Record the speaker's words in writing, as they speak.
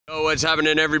Oh, what's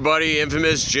happening, everybody?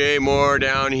 Infamous Jay Moore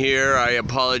down here. I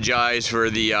apologize for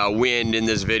the wind in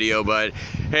this video, but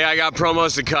hey, I got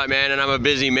promos to cut, man, and I'm a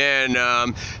busy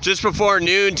man. Just before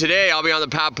noon today, I'll be on the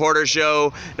Pat Porter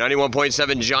Show,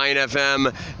 91.7 Giant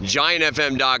FM,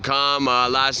 GiantFM.com.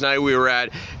 Last night we were at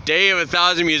Day of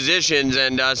 1,000 Musicians,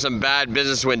 and some bad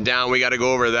business went down. We got to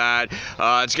go over that.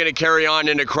 It's going to carry on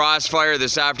into Crossfire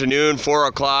this afternoon, 4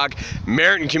 o'clock.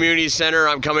 Meriton Community Center,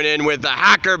 I'm coming in with the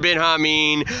Hacker Bin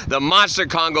Hameen, the Monster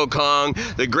Congo Kong,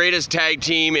 the greatest tag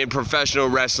team in professional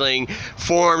wrestling,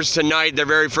 forms tonight, their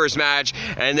very first match,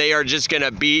 and they are just going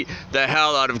to beat the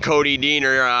hell out of Cody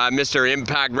Deaner, Mr.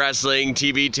 Impact Wrestling,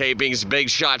 TV tapings, Big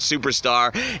Shot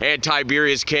Superstar, and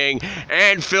Tiberius King,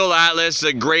 and Phil Atlas,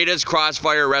 the greatest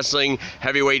Crossfire Wrestling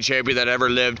heavyweight champion that ever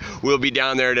lived, will be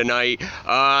down there tonight.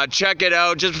 Check it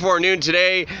out just before noon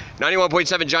today,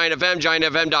 91.7 Giant FM,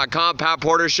 GiantFM.com, Pat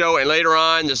Porter Show, and later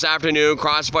on this afternoon,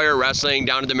 Crossfire Wrestling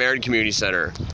down at the Meriton Community Center.